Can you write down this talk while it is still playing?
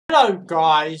Hello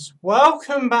guys,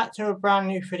 welcome back to a brand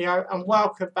new video and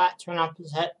welcome back to another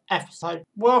episode.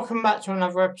 Welcome back to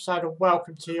another episode of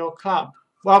Welcome to Your Club.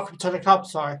 Welcome to the club,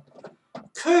 sorry.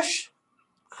 Kush,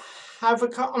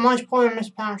 am I spoiling Miss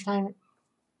Pound's name?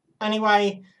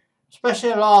 Anyway,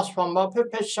 especially the last one, but I'll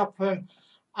put pictures up of him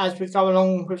as we go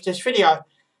along with this video.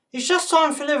 He's just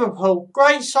signed for Liverpool.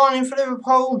 Great signing for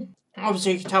Liverpool.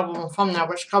 Obviously you can tell from the thumbnail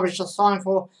which club he's just signed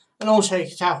for, and also you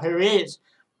can tell who he is.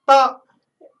 But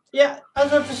yeah,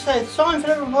 as I've just said, signed for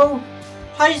Liverpool,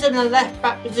 plays in the left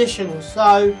back position,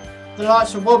 so the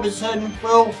likes of Robertson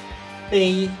will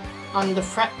be under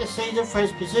threat this season for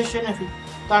his position if he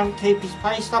don't keep his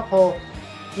pace up, or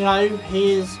you know,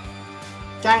 his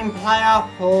game play up,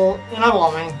 or you know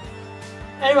what I mean.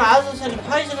 Anyway, as I said, he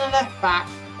plays in the left back,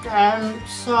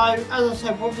 so as I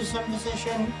said, Robertson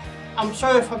position. I'm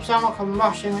sorry if I sound like I'm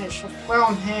rushing, it's just where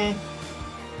I'm here.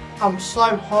 I'm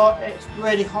so hot, it's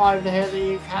really hot over here in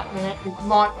the UK at the minute. You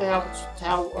might be able to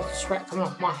tell with the sweat coming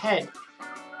off my head.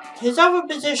 His other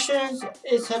positions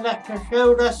is a left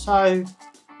midfielder, so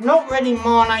not really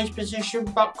Mane's position,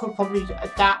 but could probably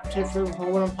adapt if we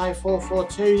want to play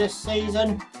 4-4-2 this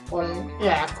season.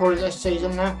 Yeah, I call it this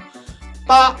season now.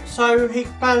 But, so he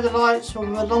can play the likes of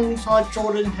alongside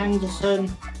Jordan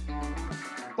Henderson,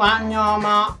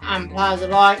 Wanyama and players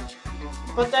alike.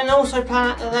 But then also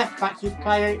playing at the left back, he's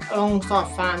playing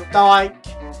alongside Van Dijk.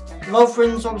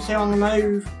 Lovren's obviously on the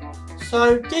move.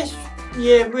 So this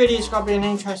year really is going to be an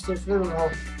interesting for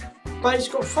Liverpool. But he's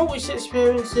got 46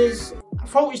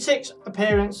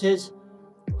 appearances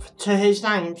to his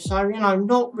name. So, you know,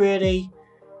 not really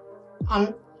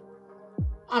an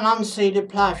unseeded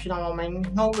player, if you know what I mean.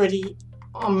 Not really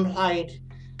unplayed.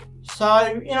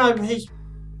 So, you know, he's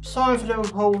signed for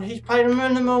Liverpool. He's played a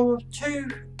minimum of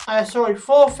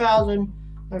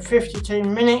 4,052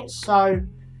 minutes, so you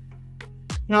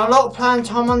know, a lot of playing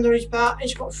time under his belt.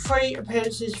 He's got 3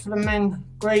 appearances for the men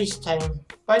Greece team.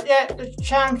 But yet the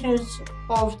champions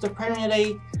of the Premier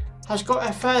League has got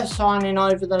their first signing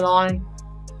over the line.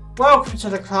 Welcome to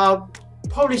the club.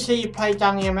 Probably see you play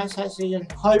down the MS next season,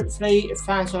 hopefully, if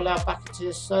fans are allowed back into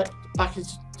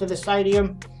the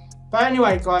stadium. But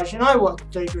anyway guys, you know what to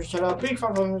do, a big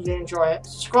thumbs up if you enjoy it,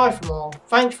 subscribe for more,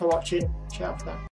 thanks for watching, ciao for now.